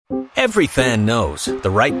Every fan knows the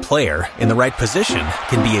right player in the right position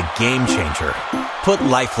can be a game changer. Put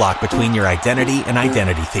LifeLock between your identity and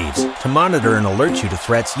identity thieves to monitor and alert you to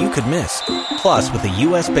threats you could miss. Plus, with a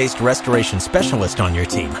U.S.-based restoration specialist on your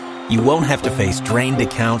team, you won't have to face drained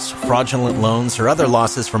accounts, fraudulent loans, or other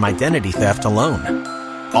losses from identity theft alone.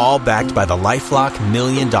 All backed by the LifeLock $1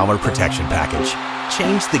 Million Protection Package.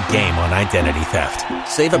 Change the game on identity theft.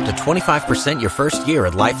 Save up to 25% your first year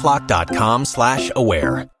at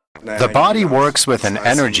LifeLock.com/aware. The body works with an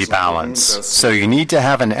energy balance, so you need to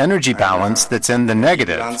have an energy balance that's in the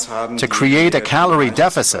negative to create a calorie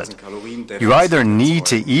deficit. You either need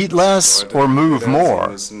to eat less or move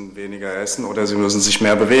more.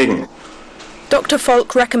 Dr.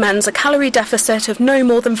 Falk recommends a calorie deficit of no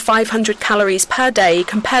more than 500 calories per day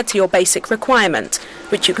compared to your basic requirement,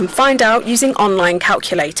 which you can find out using online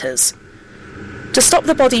calculators. To stop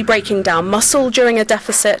the body breaking down muscle during a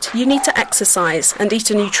deficit, you need to exercise and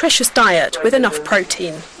eat a nutritious diet with enough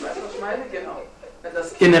protein.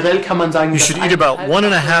 You should eat about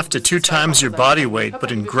 1.5 to 2 times your body weight,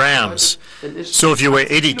 but in grams. So if you weigh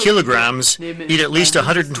 80 kilograms, eat at least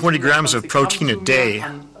 120 grams of protein a day.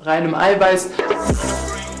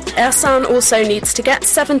 Ersan also needs to get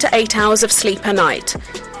 7 to 8 hours of sleep a night.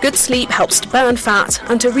 Good sleep helps to burn fat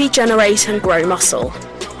and to regenerate and grow muscle.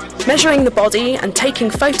 Measuring the body and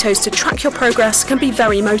taking photos to track your progress can be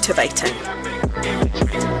very motivating.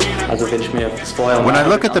 When I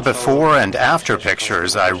look at the before and after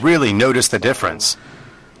pictures, I really notice the difference.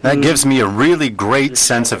 That gives me a really great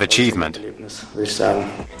sense of achievement.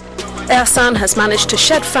 Ersan has managed to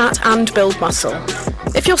shed fat and build muscle.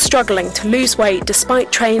 If you're struggling to lose weight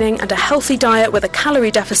despite training and a healthy diet with a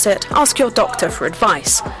calorie deficit, ask your doctor for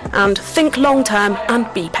advice. And think long-term and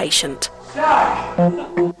be patient.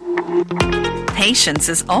 Patience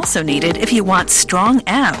is also needed if you want strong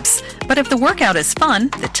abs. But if the workout is fun,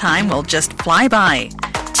 the time will just fly by.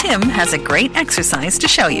 Tim has a great exercise to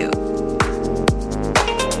show you.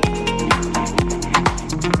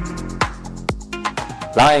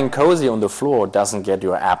 Lying cozy on the floor doesn't get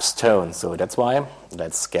your abs toned, so that's why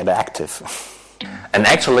let's get active. And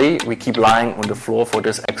actually, we keep lying on the floor for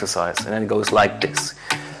this exercise, and then it goes like this.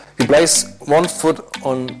 You place one foot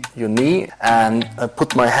on your knee and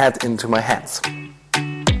put my head into my hands.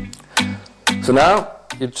 So now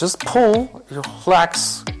you just pull your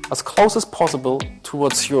legs as close as possible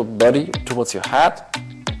towards your body, towards your head,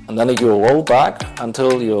 and then you roll back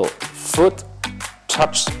until your foot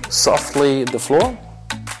touches softly the floor.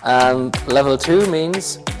 And level 2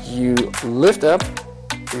 means you lift up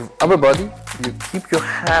your upper body, you keep your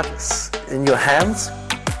hands in your hands,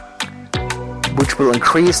 which will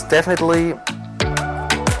increase definitely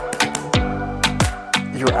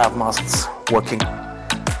your ab muscles working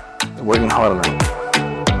harder now.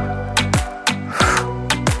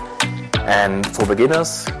 And for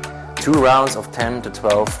beginners, 2 rounds of 10 to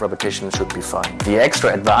 12 repetitions should be fine. The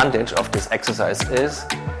extra advantage of this exercise is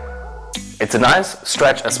it's a nice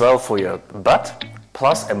stretch as well for your butt,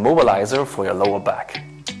 plus a mobilizer for your lower back.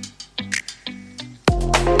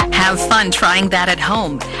 Have fun trying that at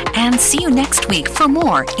home, and see you next week for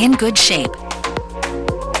more In Good Shape.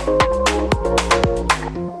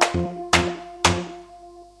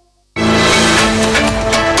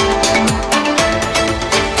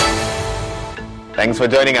 Thanks for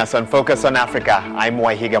joining us on Focus on Africa. I'm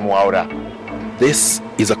Wahiga Mwaura. This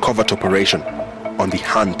is a covert operation on the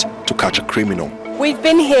hunt to catch a criminal. We've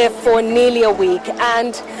been here for nearly a week,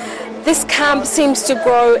 and this camp seems to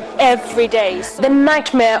grow every day. The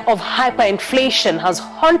nightmare of hyperinflation has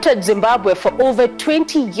haunted Zimbabwe for over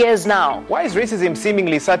 20 years now. Why is racism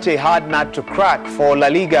seemingly such a hard nut to crack for La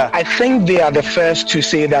Liga? I think they are the first to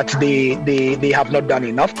say that they have not done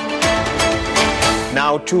enough.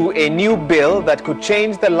 Now to a new bill that could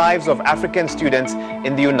change the lives of African students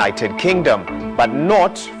in the United Kingdom, but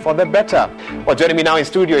not for the better. Well, joining me now in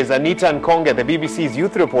studio is Anita Nkonge, the BBC's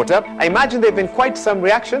youth reporter. I imagine there have been quite some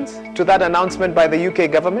reactions to that announcement by the UK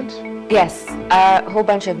government? Yes, a whole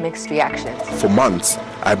bunch of mixed reactions. For months,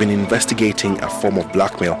 I've been investigating a form of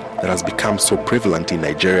blackmail that has become so prevalent in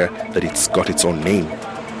Nigeria that it's got its own name.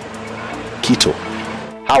 Keto.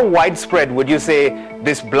 How widespread would you say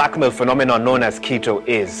this blackmail phenomenon known as keto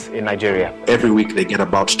is in Nigeria? Every week they get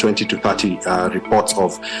about 20 to 30 reports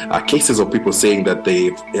of cases of people saying that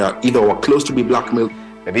they either were close to be blackmailed.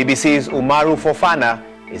 The BBC's Umaru Fofana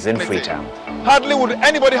is in Freetown. Hardly would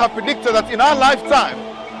anybody have predicted that in our lifetime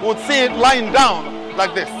we would see it lying down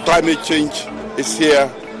like this. Climate change is here,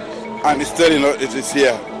 and it's still it is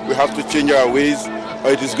here. We have to change our ways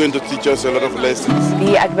it is going to teach us a lot of lessons.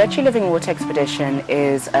 The Agbechi Living Water Expedition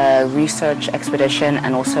is a research expedition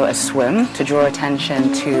and also a swim to draw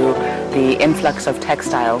attention to the influx of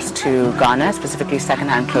textiles to Ghana, specifically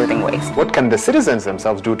second-hand clothing waste. What can the citizens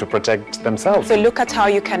themselves do to protect themselves? So look at how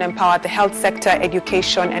you can empower the health sector,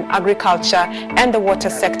 education and agriculture and the water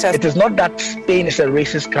sector. It is not that Spain is a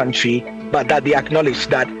racist country, but that they acknowledge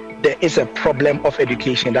that there is a problem of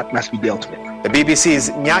education that must be dealt with. The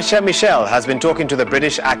BBC's Nyasha Michelle has been talking to the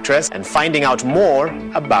British actress and finding out more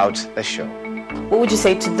about the show. What would you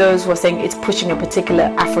say to those who are saying it's pushing a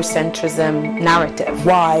particular Afrocentrism narrative?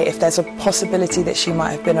 Why, if there's a possibility that she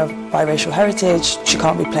might have been of biracial heritage, she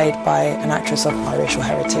can't be played by an actress of biracial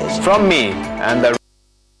heritage? From me and the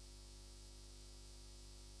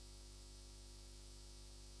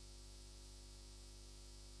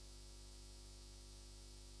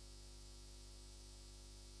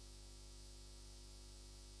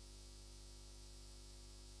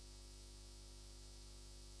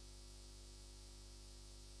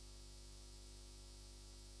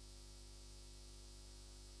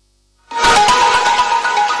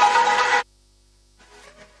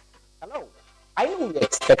I know we're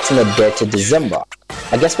expecting a dirty December,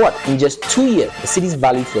 but guess what? In just 2 years, the city's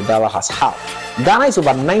value to the dollar has halved. Ghana is over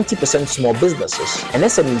 90% small businesses, and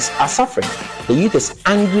SMEs are suffering. The youth is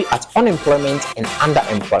angry at unemployment and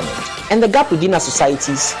underemployment, and the gap within our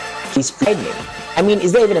societies is widening. I mean,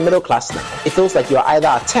 is there even a middle class now? It feels like you are either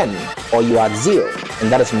at 10 or you are at 0,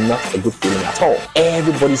 and that is not a good feeling at all.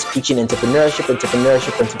 Everybody's preaching entrepreneurship,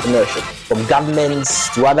 from governments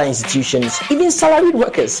to other institutions. Even salaried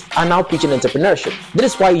workers are now preaching entrepreneurship.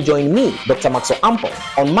 This is why you join me, Dr. Maxwell Ample,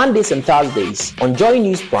 on Mondays and Thursdays on Joy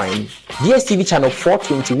News Prime, DSTV channel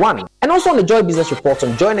 421, and also on the Joy Business Report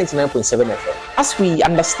on Joy 99.7 FM, as we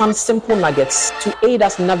understand simple nuggets to aid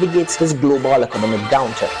us navigate this global economic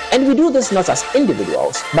downturn. And we do this not as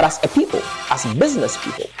individuals, but as a people, as business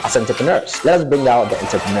people, as entrepreneurs. Let us bring out the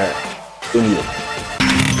entrepreneur in you.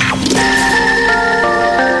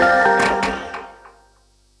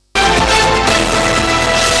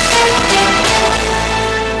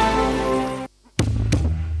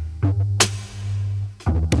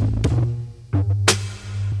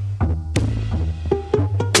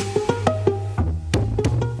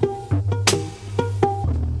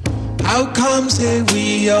 How come say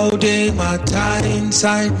we all day matter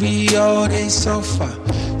inside, we all they suffer?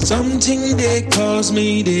 Something they cause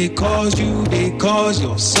me, they cause you, they cause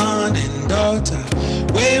your son and daughter.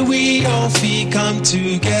 Where we all feel come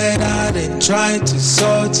together and try to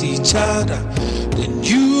sort each other. Then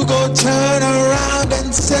you go turn around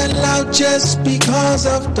and sell out just because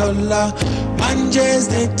of dollar. Man just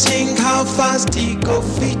they think how fast he go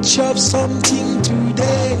fetch up something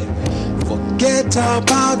today. Forget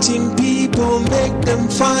about him, people, make them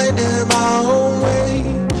find them our own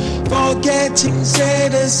way. Forgetting, say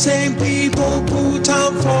the same people put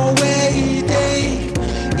on for where he day.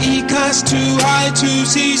 He cast too high to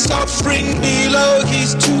see suffering below,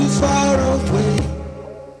 he's too far away.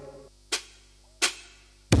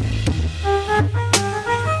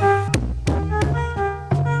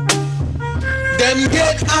 Them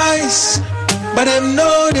get eyes, but them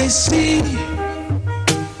know they see.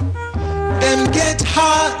 Them get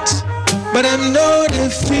heart, but them know they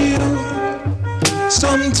feel.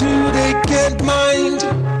 Some too they get mind,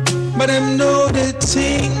 but them know they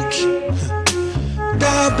think.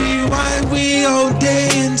 That be why we all day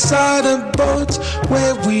inside a boat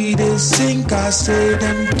where we they sink. I say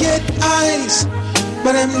them get eyes,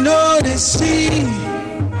 but them know they see.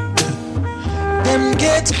 Them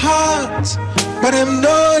get heart, but them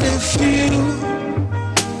know they feel.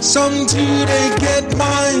 Some too they get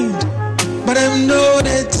mind, but them know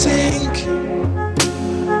they think.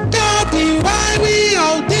 That be why we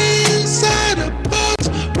all day inside a boat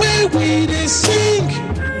where we they sink.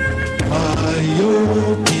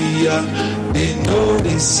 Myopia, they know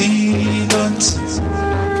they see nonsense.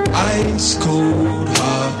 Ice cold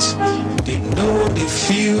heart, they know they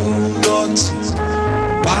feel nonsense.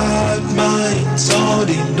 Bad minds, all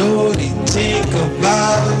they know they think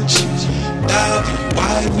about you. That be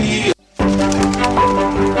why we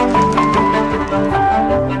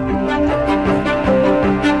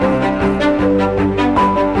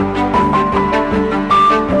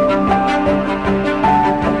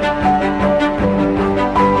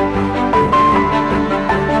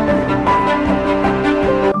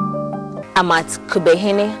I'm at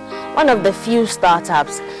Kubehene, one of the few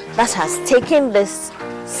startups that has taken this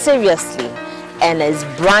seriously and is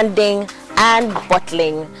branding and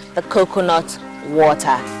bottling the coconut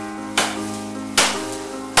water.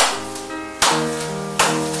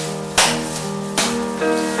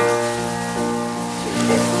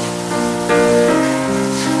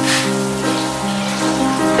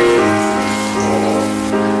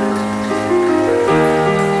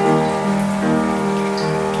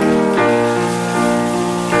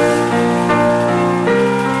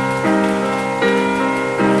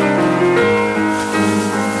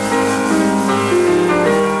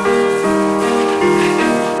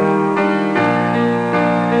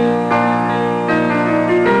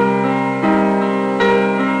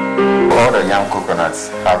 coconuts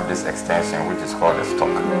have this extension which is called a stalk.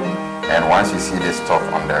 And once you see this stalk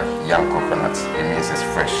on the young coconut, it means it's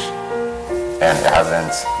fresh and it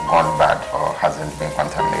hasn't gone bad or hasn't been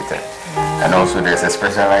contaminated. And also there's a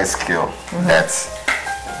specialized skill that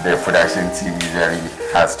the production team usually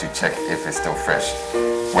has to check if it's still fresh.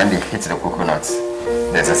 When they hit the coconut,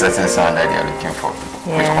 there's a certain sound that they're looking for,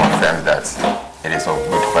 which confirms that it is of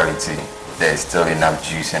good quality, there is still enough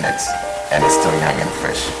juice in it, and it's still young and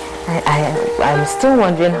fresh. I'm still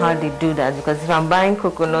wondering how they do that, because if I'm buying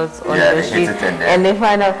coconuts on the street and they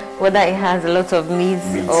find out whether it has a lot of meat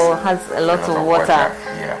or has a lot of water.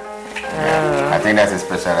 I think that's a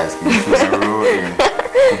specialized skill. It's a role in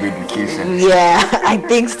food education. Yeah, I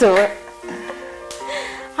think so.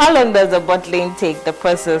 How long does the bottling take, the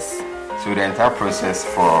process? So the entire process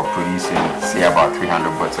for producing, say about 300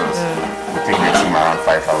 bottles, will take the team around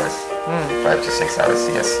 5 hours. 5 to 6 hours,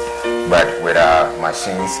 yes. But with our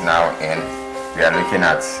machines now in, we are looking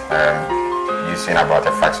at using about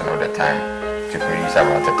a fraction of the time to produce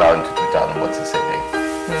about 1,000 to 2,000 bottles a day.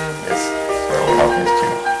 Yes, so it will help us to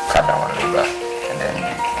cut down on labor and then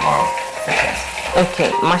be more efficient. Okay,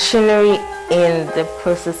 machinery in the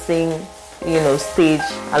processing, stage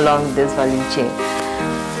along this value chain.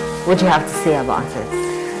 What do you have to say about it?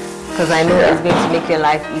 Because I know it's going to make your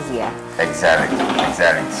life easier. Exactly.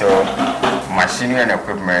 So machinery and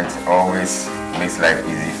equipment always makes life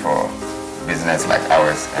easy for business like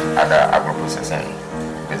ours and other agro-processing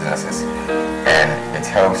businesses. And it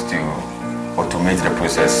helps to automate the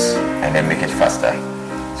process and then make it faster.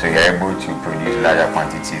 So you're able to produce larger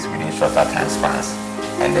quantities within shorter time spans.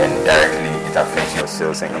 And then directly it affects your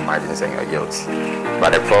sales and your margins and your yields.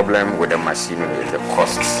 But the problem with the machinery is the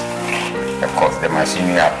costs. The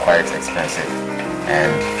machinery are quite expensive,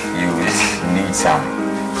 and you need some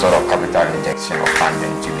sort of capital injection or funding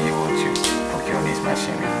to be able to procure this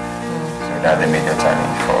machinery. So that's the major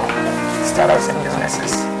challenge for startups and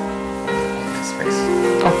businesses in this space.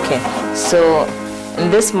 Okay, so in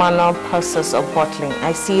this manual process of bottling,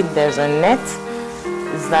 I see there's a net.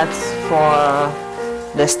 Is that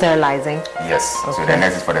for the sterilizing? Yes, okay. So the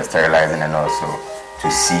net is for the sterilizing and also to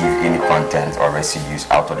sieve any content or residues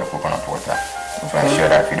out of the coconut water to ensure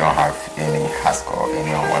that we don't have any husk or any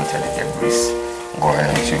unwanted debris going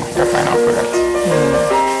into the final product.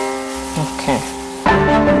 Okay.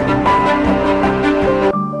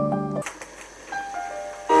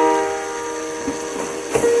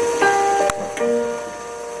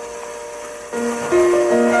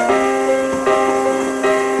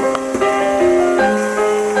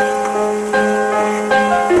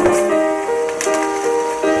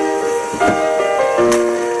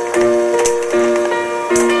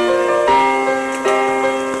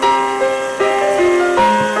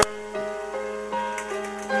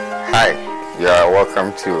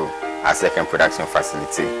 Welcome to our second production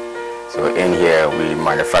facility. So in here we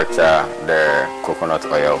manufacture the coconut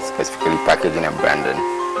oil, specifically packaging and branding,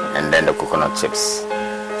 and then the coconut chips.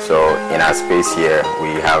 So in our space here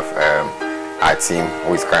we have our team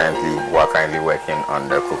who are currently working on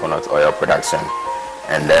the coconut oil production,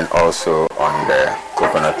 and then also on the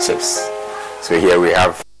coconut chips. So here we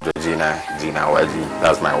have Gina Waji,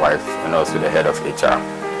 that's my wife, and also the head of HR.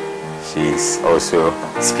 She's also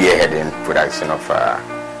spearheading production of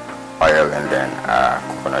oil and then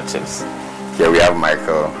coconut chips. Here we have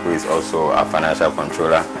Michael, who is also a financial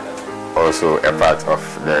controller, also a part of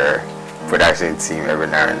the production team every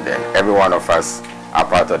now and then. Every one of us are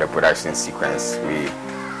part of the production sequence.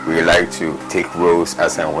 We like to take roles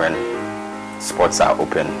as and when spots are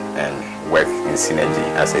open and work in synergy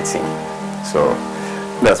as a team. So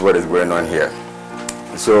that's what is going on here.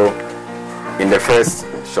 So in the first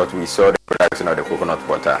shot we saw the production of the coconut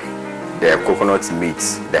water. The coconut meat,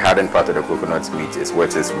 the hardened part of the coconut meat is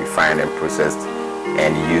what is refined and processed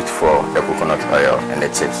and used for the coconut oil and the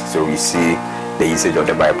chips. So we see the usage of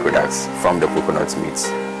the byproducts from the coconut meat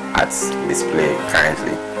at display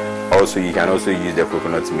currently. Also, you can also use the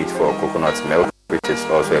coconut meat for coconut milk, which is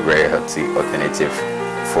also a very healthy alternative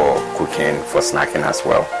for cooking, for snacking as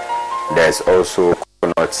well. There's also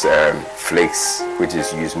coconut flakes, which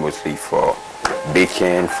is used mostly for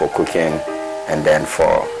baking, for cooking, and then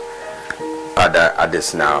for other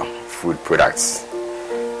additional food products.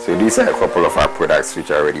 So these are a couple of our products which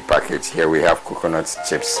are already packaged. Here we have coconut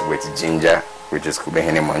chips with ginger, which is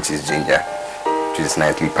Kubehene Munchies ginger, which is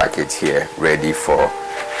nicely packaged here, ready for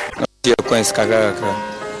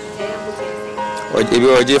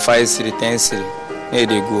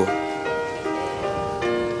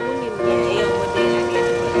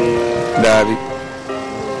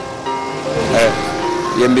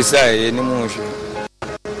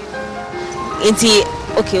Inti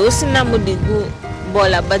okay, osina mudigu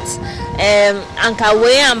bola, but anka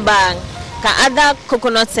we and bang ka other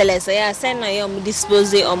coconut sellers yeah send na yom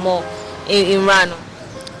dispose or more in Rano.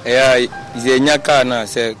 Yeah, is a nyaka na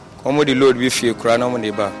say omo di load we feel kra no mo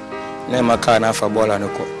dey ba. Na maka na fa bola no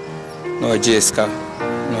ko. No jeska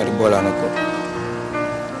no di bola no ko.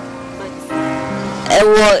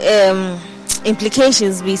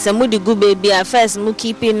 Implications be some the good baby at first mu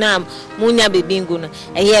keeping nam munya baby nguna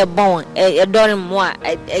eye bon don mo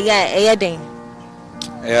eye den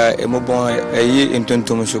mo bon eye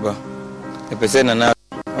intontom suba e pese na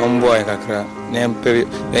on boy kakra na empe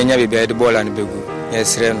enya baby ade bola no begu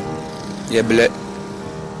yesre no ye ble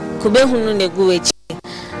ko be hunu ne gu echi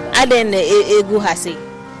aden egu hase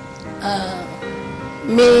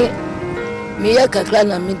me ya kakra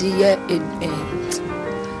na me di ye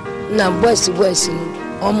na boys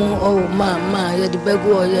omo ma ye di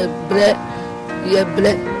begu o ye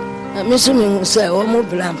ble na me so me hu say omo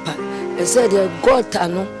blampa e say the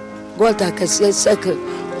gota kase second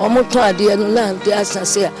omo to ade no na de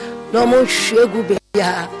asase na omo hwegu be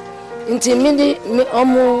ya nti me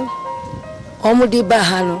omo di ba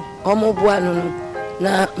ha no omo boa no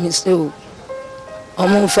na me say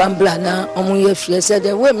omo fambla na omo ye fie say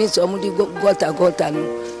the way me so omo di gota no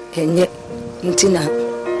enye nti na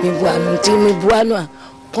mi buano a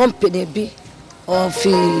company bi of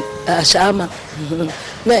Ashama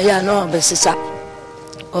na ya no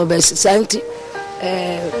obesisa nti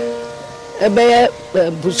ebe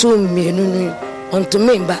busu mienu ni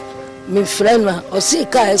ontumi ba mi friend ma o si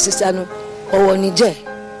ka esisa no o woni je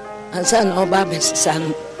ansa na oba besisa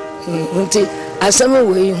no nti asem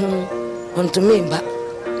we hu ontumi ba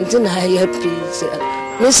nti na ya peace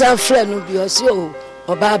mi sa friend no bi o si o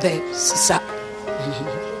oba besisa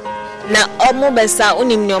na omo besa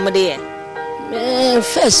unim ni omo de ye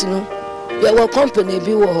first no ya wo company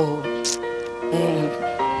bi wo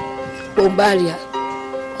Bombaria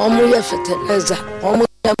omo ye fertilizer omo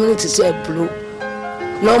yamni ti se blue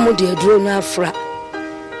na omo de duro na afra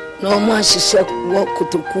na omo ahihye wo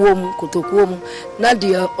kotokuo mu na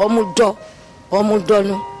de omo do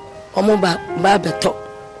no omo ba beto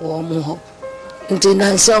wo omo ho nti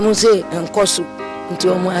na nse omo se enkoso nti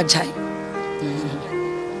omo ajai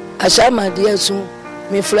Ashama de su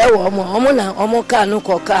me frɛ wo omo na omo ka no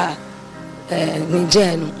koka ni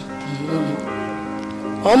je no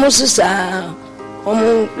omo sisa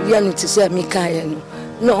omo ye no ti se mi ka ye no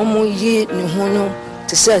na omo yi ni ho no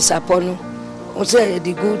ti se sapo no o se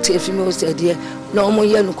di good te fi me o se de na omo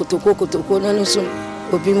ye no kotoko na no so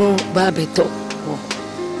obi mu ba beto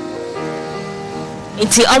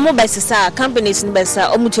nti omo besisa companies ni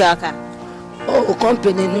besa omo tuaka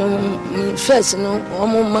company no first no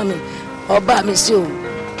omo mami oba mi si o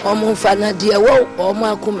omo fana de wo omo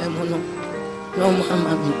akoma mu no omo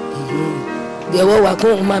mami de wo wa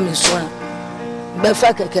ko mami so a be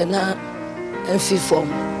fa keke na enfi form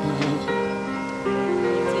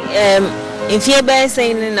infie be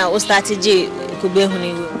saying na o strategy ko be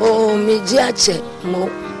huni o mi di ache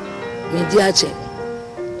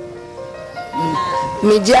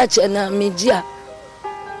na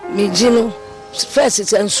mi no first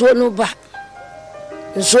it's nsuo no ba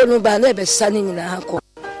na be sani nyina akọ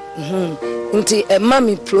nti e ma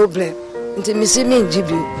mi problem nti mi si mi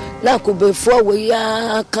njibi na ko be fo we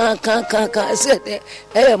ya kan se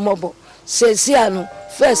de mobo se si anu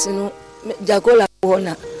first no jacola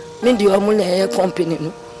bona mi di omu na e company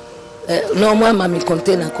no no mo ama mi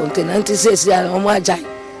container nti se si anu omu ajai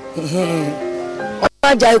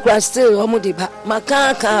ajai kwa still omu di ba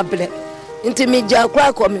maka ble nti mi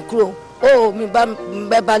jakwa ko mi kuro mi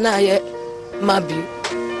ba na ye mabi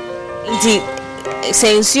nti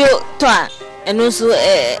sensio to a eno so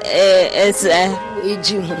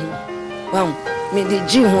eji hu wow mi di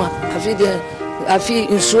ji hu afi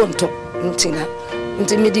nsuo nto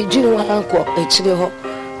nti mi di ji hu anko echire ho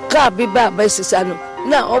ka bi ba sisa no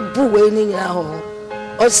na obu we ni nya ho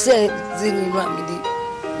o se zini no mi di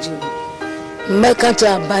ji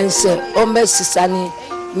mekata ban se o mesisa ni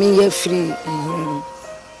mi ye free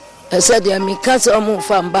I said, "I can't almost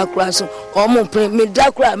from background. So, almost me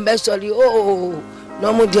dakra and sorry.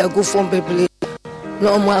 No more dear good from baby.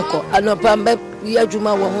 No more. I know Pambe,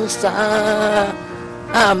 Yajuma won't stand.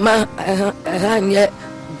 Ma, I yet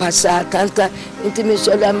Bassa Tanta,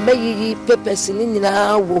 intimation and may peppers in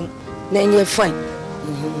our womb. Then you're fine.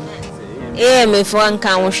 Me for one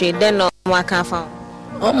can she then no more can found.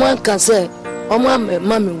 One can say,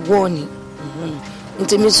 mammy warning.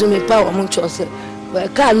 Intimacy me power much. We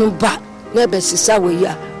can't back, never sisa we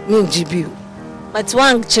ya, mean GBU. But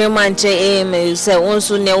one chairman say, say,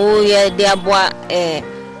 also, no, yeah, dear boy,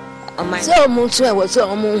 so Monsieur was so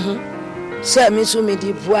say, Miss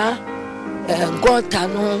Midi Bois, gota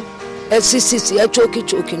no esisi e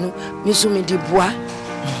choki no misu me di boa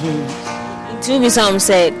to be some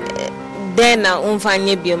said then na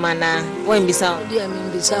umfanye biomana when be sound dia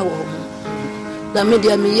me bisa wo na me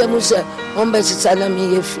dia me yemu se on be sisa na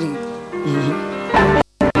me ye free.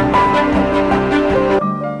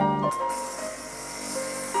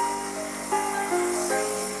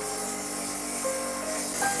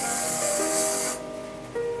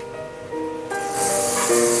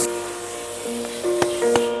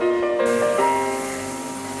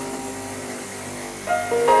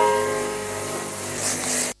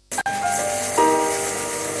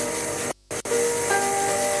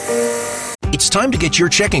 It's time to get your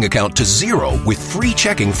checking account to zero with free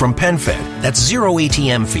checking from PenFed. That's zero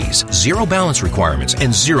ATM fees, zero balance requirements,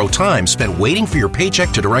 and zero time spent waiting for your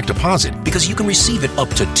paycheck to direct deposit because you can receive it up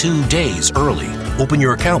to 2 days early. Open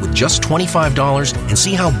your account with just $25 and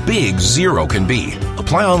see how big zero can be.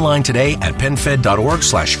 Apply online today at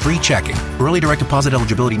penfed.org/free checking. Early direct deposit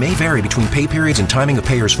eligibility may vary between pay periods and timing of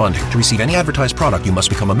payer's funding. To receive any advertised product, you must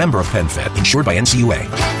become a member of PenFed, insured by NCUA.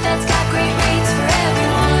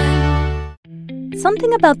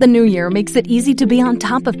 Something about the new year makes it easy to be on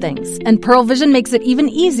top of things, and Pearl Vision makes it even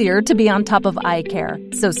easier to be on top of eye care.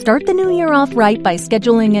 So start the new year off right by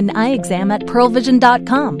scheduling an eye exam at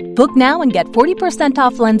pearlvision.com. Book now and get 40%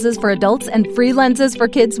 off lenses for adults and free lenses for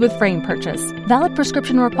kids with frame purchase. Valid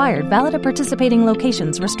prescription required. Valid at participating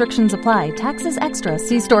locations. Restrictions apply. Taxes extra.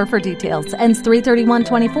 See store for details. Ends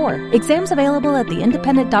 3/31/24. Exams available at the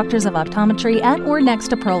Independent Doctors of Optometry at or next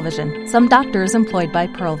to Pearl Vision. Some doctors employed by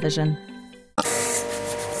Pearl Vision.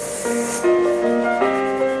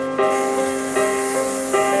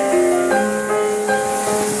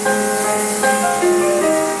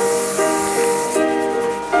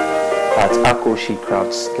 Akko Sheet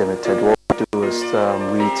Crafts Limited, what we do is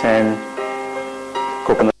we turn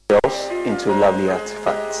coconut shells into lovely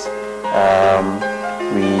artifacts.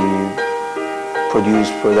 We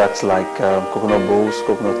produce products like coconut bowls,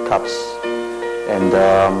 coconut cups, and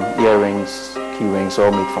earrings, key rings,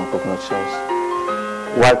 all made from coconut shells.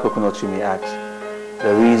 Why coconuts, you may ask?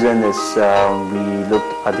 The reason is we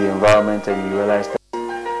looked at the environment and we realized that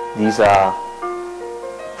these are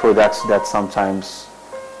products that sometimes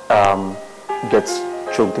gets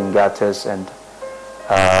choked in gutters, and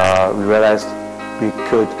we realized we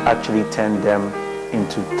could actually turn them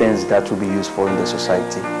into things that will be useful in the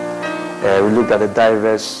society. We looked at the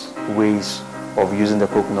diverse ways of using the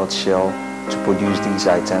coconut shell to produce these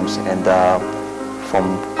items, and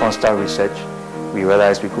from constant research we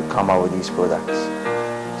realized we could come out with these products.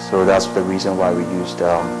 So that's the reason why we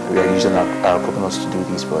are using our coconuts to do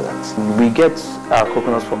these products. We get our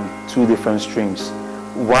coconuts from 2 different streams.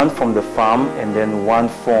 One from the farm and then one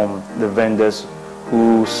from the vendors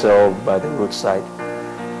who sell by the roadside.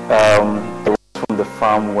 The one from the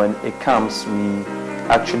farm, when it comes, we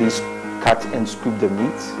actually cut and scoop the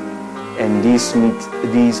meat, and these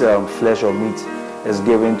flesh or meat is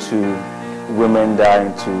given to women that are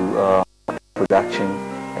into production,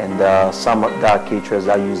 and some that caterers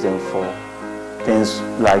that use them for things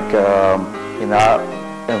like in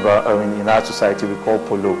our society we call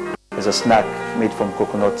polo. It's a snack made from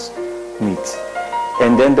coconut meat.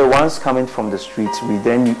 And then the ones coming from the streets, we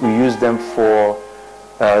use them for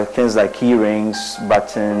things like key rings,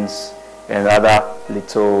 buttons, and other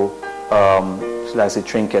little like say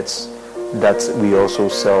trinkets that we also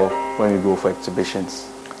sell when we go for exhibitions.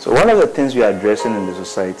 So one of the things we are addressing in the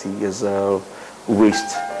society is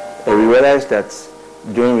waste. We realize that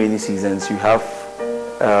during rainy seasons you have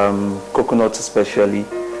coconuts especially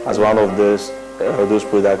as one of those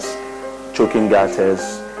products choking gutters,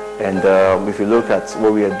 and if you look at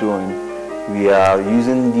what we are doing, we are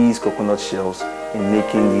using these coconut shells in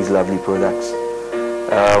making these lovely products.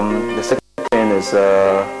 The second thing is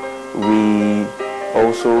we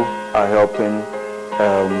also are helping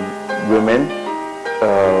women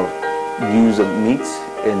use the meat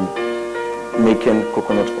in making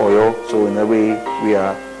coconut oil. So in a way we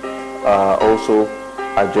are also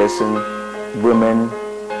addressing the women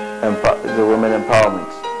empowerment.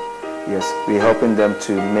 Yes, we're helping them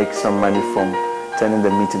to make some money from turning the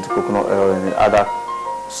meat into coconut oil and other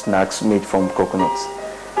snacks made from coconuts.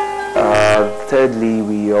 Thirdly,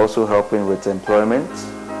 we are also helping with employment.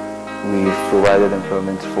 We've provided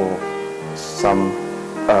employment for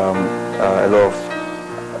a lot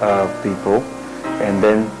of people. And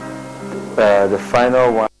then the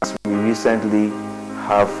final one, we recently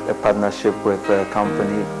have a partnership with a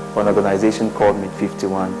company, an organization called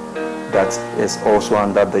Mid51 that is also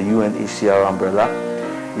under the UNHCR umbrella.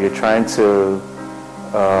 We are trying to,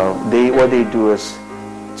 what they do is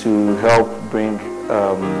to help bring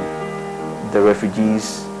the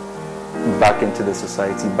refugees back into the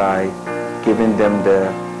society by giving them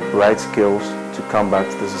the right skills to come back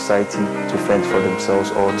to the society to fend for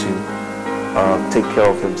themselves or to take care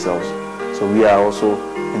of themselves. So we are also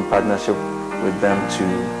in partnership with them to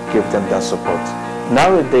give them that support.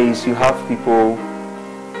 Nowadays, you have people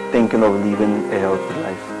thinking of living a healthy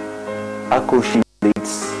life. Akoshi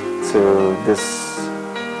relates to this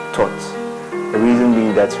thought. The reason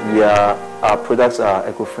being that our products are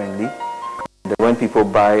eco-friendly. When people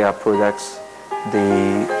buy our products,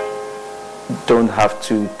 they don't have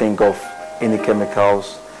to think of any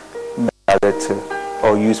chemicals added to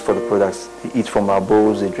or used for the products. They eat from our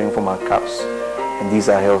bowls, they drink from our cups, and these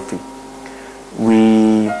are healthy.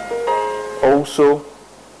 We also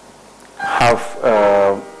have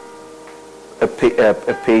a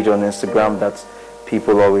page on Instagram that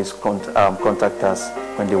people always contact us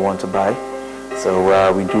when they want to buy.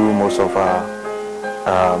 So we do most of our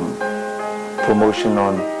promotion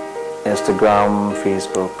on Instagram,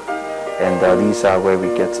 Facebook, and these are where we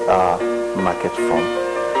get our market from.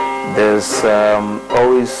 There's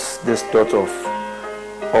always this thought of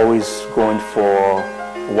always going for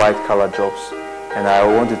white collar jobs, and I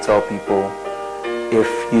want to tell people, if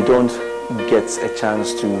you don't get a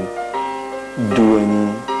chance to do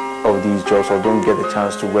any of these jobs or don't get a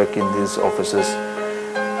chance to work in these offices,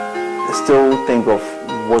 still think of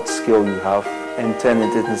what skill you have and turn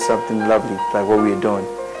it into something lovely, like what we're doing.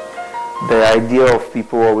 The idea of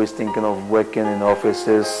people always thinking of working in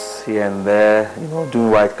offices here and there,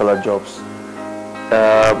 doing white collar jobs,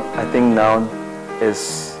 I think now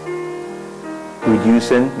is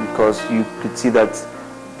reducing, because you could see that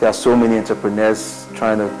there are so many entrepreneurs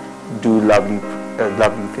trying to do lovely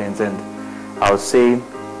things, and I would say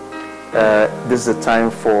this is a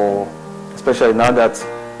time for, especially now that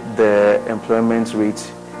the employment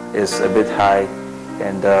rate is a bit high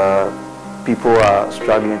and people are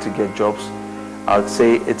struggling to get jobs. I would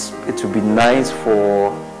say it would be nice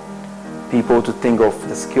for people to think of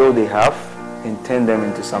the skill they have and turn them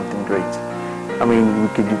into something great. I mean, you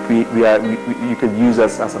could use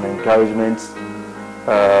us as an encouragement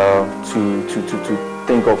to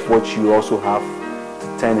think of what you also have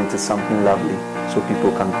to turn into something lovely, so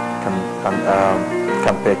people can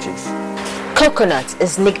purchase. Coconut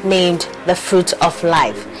is nicknamed the fruit of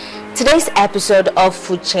life. Today's episode of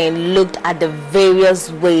Food Chain looked at the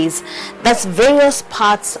various ways that various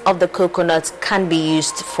parts of the coconut can be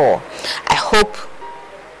used for. I hope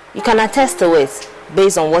you can attest to it,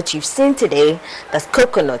 based on what you've seen today, that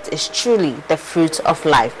coconut is truly the fruit of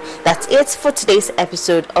life. That's it for today's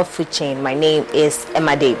episode of Food Chain. My name is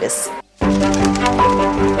Emma Davis.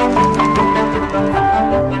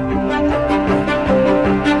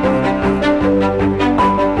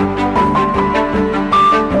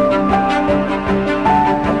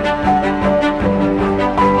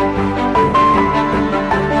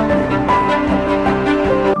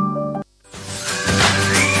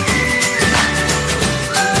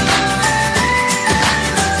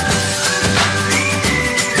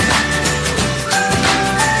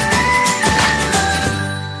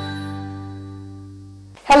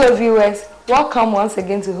 Hello viewers, welcome once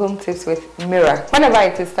again to Home Tips with Mira. Whenever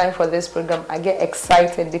it is time for this program, I get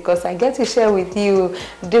excited because I get to share with you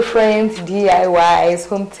different DIYs,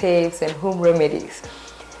 home tips and home remedies.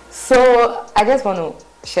 So I just want to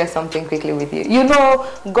share something quickly with you. You know,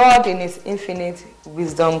 God in His infinite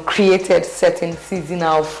wisdom created certain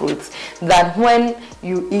seasonal fruits that when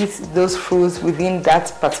you eat those fruits within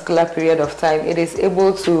that particular period of time, it is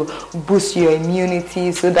able to boost your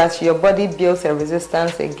immunity so that your body builds a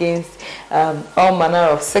resistance against all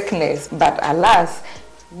manner of sickness. But alas,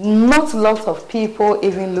 not lots of people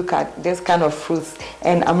even look at this kind of fruits,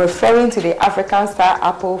 and I'm referring to the African star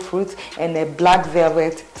apple fruit and the black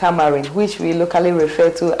velvet tamarind, which we locally refer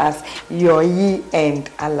to as yoyi and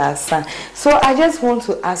alasa. So I just want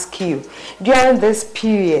to ask you, during this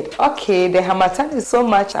period, okay, the harmattan is so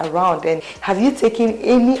much around, and have you taken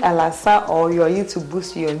any alasa or yoyi to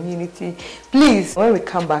boost your immunity? Please, when we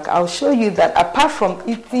come back, I'll show you that apart from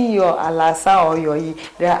eating your alasa or yoyi,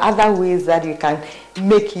 there are other ways that you can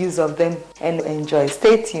make use of them and enjoy.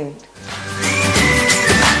 Stay tuned.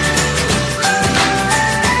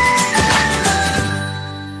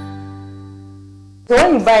 So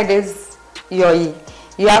when you buy this yoyi,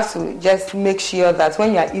 you have to just make sure that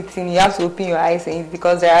when you are eating, you have to open your eyes and eat,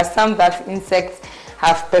 because there are some that insects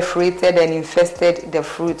have perforated and infested the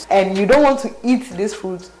fruit, and you don't want to eat this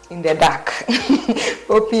fruit in the dark.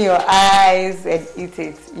 Open your eyes and eat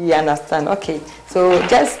it. You understand? Okay. So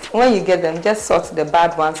just when you get them, just sort the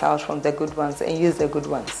bad ones out from the good ones and use the good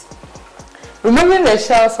ones. Removing the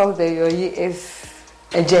shells of the yoyi is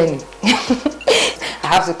a journey. I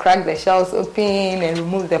have to crack the shells open and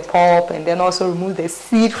remove the pulp, and then also remove the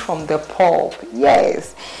seed from the pulp.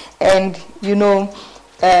 Yes. And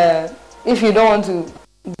if you don't want to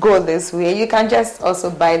go this way, you can just also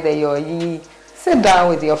buy the yoyi, sit down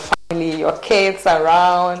with your family, your kids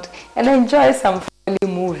around, and enjoy some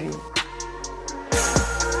family movie.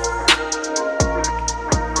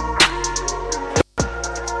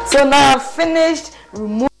 So now I've finished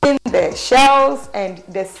removing the shells and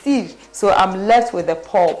the seed, so I'm left with the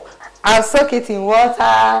pulp. I'll soak it in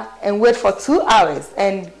water and wait for 2 hours,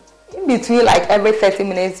 and in between, like every 30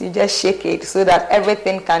 minutes, you just shake it so that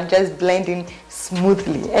everything can just blend in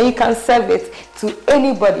smoothly, and you can serve it to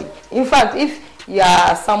anybody. In fact, if you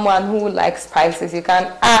are someone who likes spices, you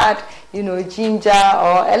can add ginger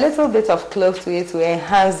or a little bit of clove to it to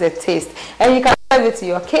enhance the taste, and you can serve it to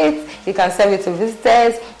your kids, you can serve it to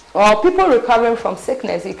visitors or people recovering from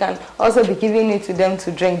sickness. You can also be giving it to them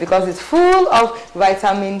to drink because it's full of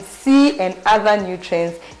vitamin C and other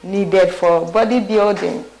nutrients needed for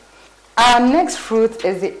bodybuilding. Our next fruit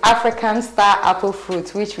is the African star apple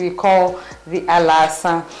fruit, which we call the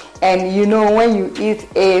alasa. And when you eat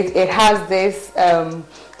it, it has this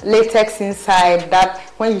latex inside that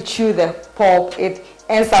when you chew the pulp, it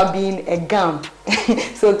ends up being a gum.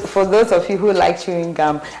 So for those of you who like chewing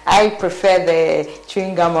gum, I prefer the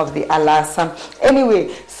chewing gum of the alasa.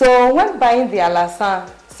 Anyway, so when buying the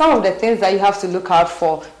alasa, some of the things that you have to look out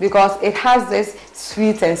for, because it has this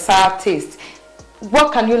sweet and sour taste.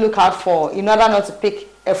 What can you look out for in order not to pick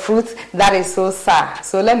a fruit that is so sour?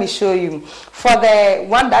 So let me show you. For the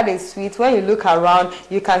one that is sweet, when you look around,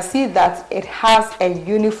 you can see that it has a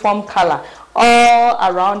uniform color. All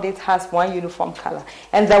around it has one uniform color.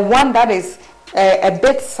 And the one that is a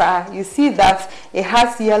bit sour, you see that it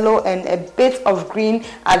has yellow and a bit of green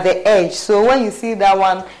at the edge. So when you see that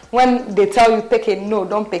one, when they tell you pick it, no,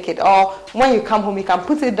 don't pick it. Or when you come home, you can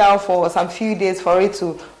put it down for some few days for it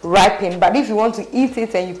to ripen. But if you want to eat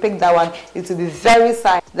it and you pick that one, it will be very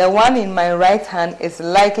sour. The one in my right hand is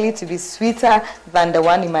likely to be sweeter than the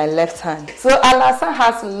one in my left hand. So alasa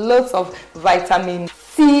has lots of vitamin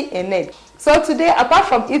C in it. So today, apart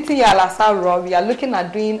from eating your alasa raw, we are looking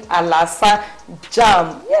at doing alasa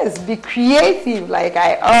jam. Yes, be creative, like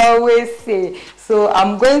I always say. So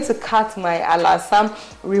I'm going to cut my alasa,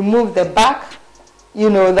 remove the back,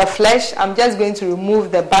 the flesh. I'm just going to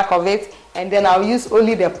remove the back of it, and then I'll use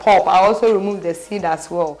only the pulp. I'll also remove the seed as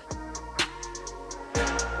well.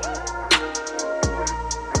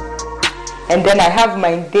 And then I have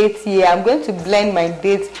my dates here. I'm going to blend my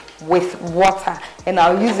dates with water, and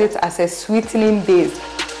I'll use it as a sweetening base.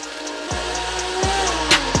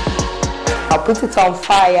 I'll put it on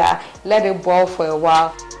fire, let it boil for a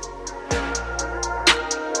while,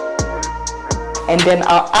 and then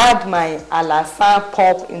I'll add my alasa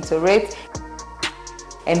pulp into it,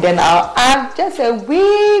 and then I'll add just a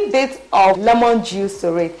wee bit of lemon juice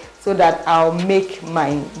to it so that I'll make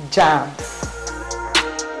my jam.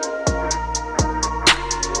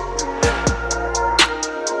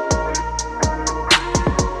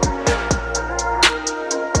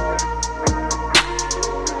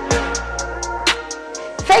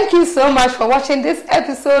 Thank you so much for watching this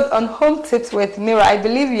episode on Home Tips with Mira. I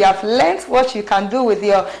believe you have learned what you can do with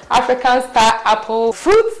your African star apple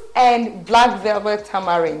fruits and black velvet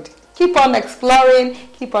tamarind. Keep on exploring,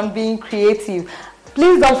 keep on being creative.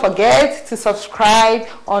 Please don't forget to subscribe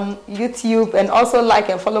on YouTube and also like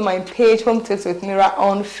and follow my page Home Tips with Mira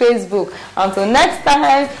on Facebook. Until next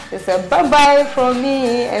time, it's a bye-bye from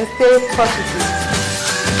me and stay positive.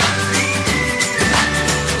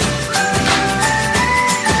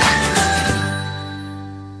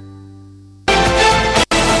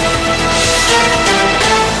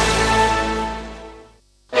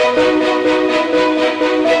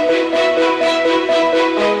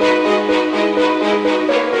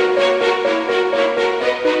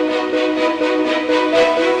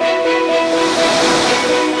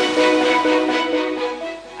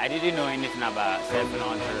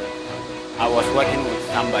 I was working with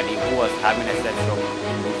somebody who was having a sex shop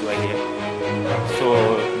here.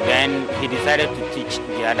 So then he decided to teach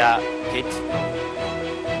the other kids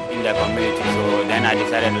in the community. So then I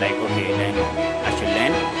decided like, okay, then I should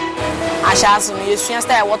learn. I shall assume you should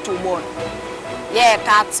start what to born. Yeah,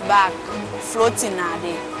 cat's back, floating now.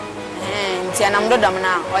 And I'm not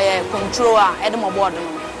now, or a controller, Edmo board.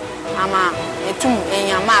 I'm a tomb in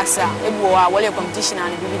your master, a boy, while your competition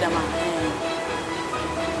and be the man.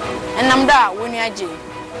 And I'm there when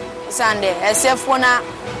you're Sunday, except for now,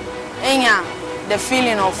 the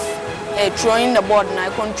feeling of throwing the board and I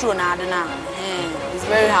control now. He's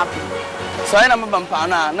very happy. So I am a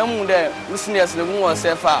bampana, no more there, listening as the moon was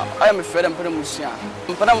safe. I am a friend and put a musia.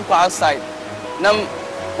 Put them outside. Num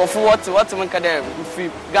of what to make a day. If we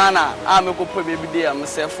Ghana, I'm a couple baby there,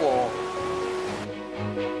 myself for.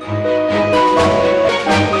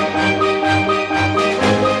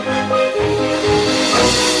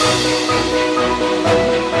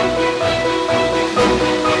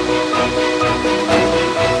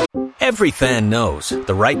 Every fan knows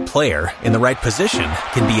the right player in the right position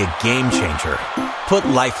can be a game changer. Put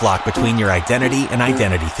LifeLock between your identity and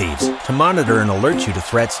identity thieves to monitor and alert you to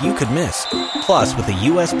threats you could miss. Plus, with a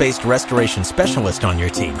U.S.-based restoration specialist on your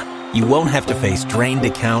team, you won't have to face drained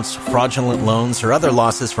accounts, fraudulent loans, or other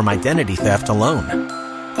losses from identity theft alone.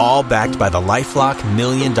 All backed by the LifeLock $1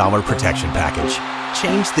 Million Protection Package.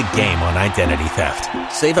 Change the game on identity theft.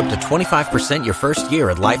 Save up to 25% your first year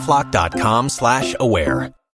at LifeLock.com/aware.